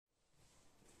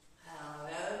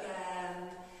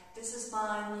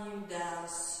my new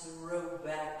dance,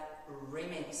 Throwback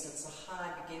remix. It's a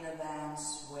high beginner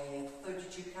dance with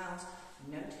 32 counts,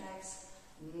 no tags,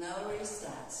 no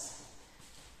restarts.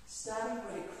 Starting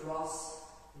with a cross,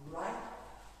 right,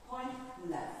 point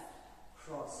left,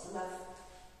 cross left,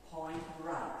 point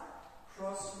right,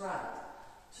 cross right,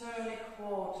 turn a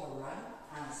quarter right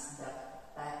and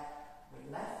step back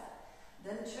with left,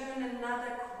 then turn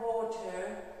another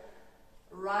quarter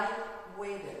right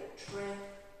with a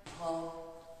triple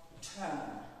turn.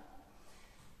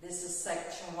 This is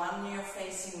section 1, you're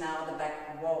facing now the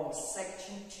back wall.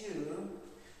 Section 2,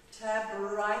 tap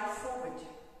right forward,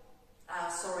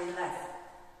 left,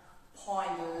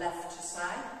 point left to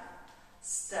side,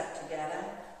 step together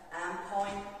and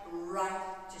point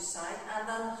right to side and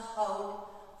then hold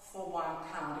for 1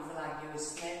 count if you like, do a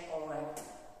snip or a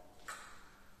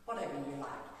whatever you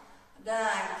like.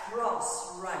 Then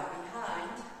cross right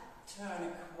behind, turn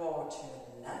a quarter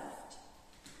left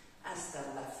and step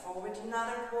left forward,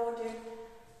 another quarter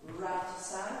right to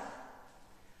side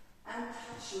and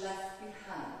touch left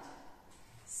behind.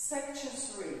 Section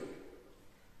 3,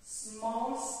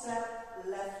 small step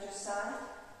left to side,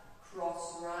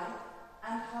 cross right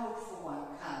and hold for 1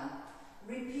 count.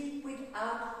 Repeat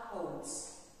without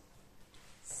holds.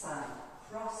 Side,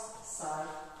 cross, side,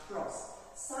 cross.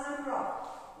 Side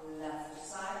rock, left to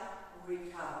side,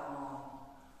 recover on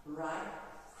right,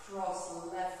 cross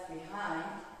left behind,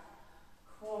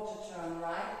 quarter turn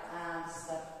right and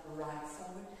step right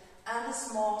forward, and a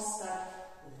small step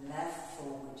left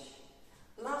forward.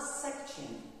 Last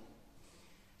section,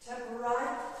 tap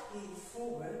right heel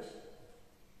forward,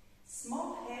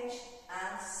 small hitch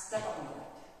and step on the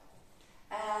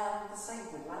right, and the same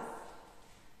with left,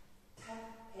 tap,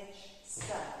 hitch,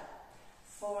 step.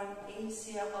 For an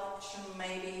easier option,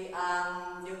 maybe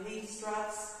your heel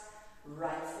struts,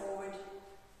 right forward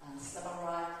and step on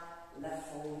right,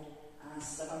 left forward and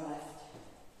step on left.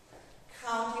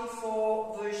 Counting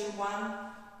for version 1,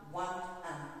 1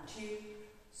 and 2,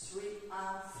 3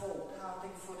 and 4.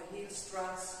 Counting for the heel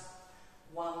struts,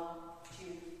 1, 2,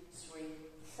 3,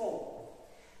 4.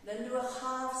 Then do a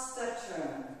half step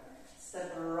turn.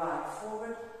 Step right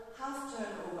forward, half turn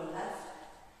over left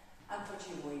and put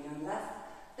your weight on left.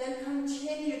 Then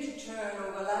continue to turn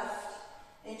over left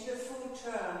into a full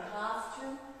turn, half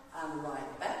turn and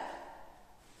right back,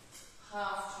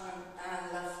 half turn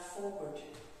and left forward.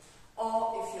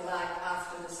 Or if you like,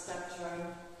 after the step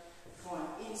turn, for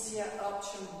an easier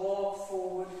option, walk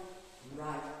forward,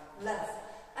 right, left,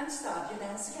 and start your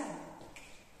dance again.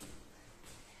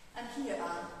 And here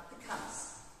are the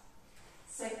counts.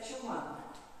 Section 1,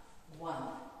 1,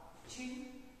 2,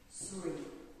 3,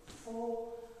 4,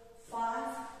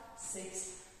 5,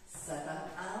 6, 7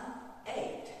 and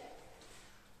 8.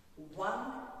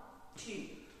 1, 2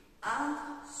 and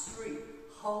 3.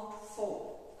 Hold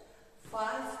 4.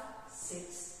 5,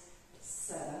 6,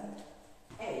 7,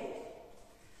 8.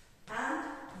 And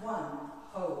 1.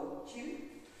 Hold 2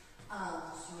 and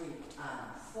 3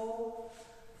 and 4.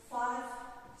 5,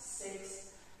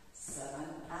 6, 7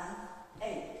 and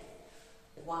 8.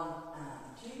 1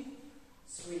 and 2.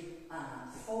 3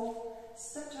 and 4.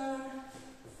 Step turn,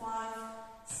 5,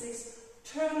 6,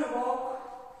 turn a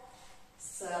walk,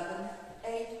 7,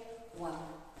 8, 1,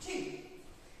 2.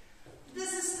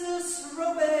 This is the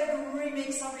Throwback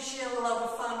remix. I wish you a lot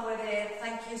of fun with it.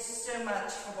 Thank you so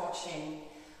much for watching.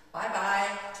 Bye bye,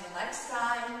 till next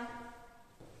time.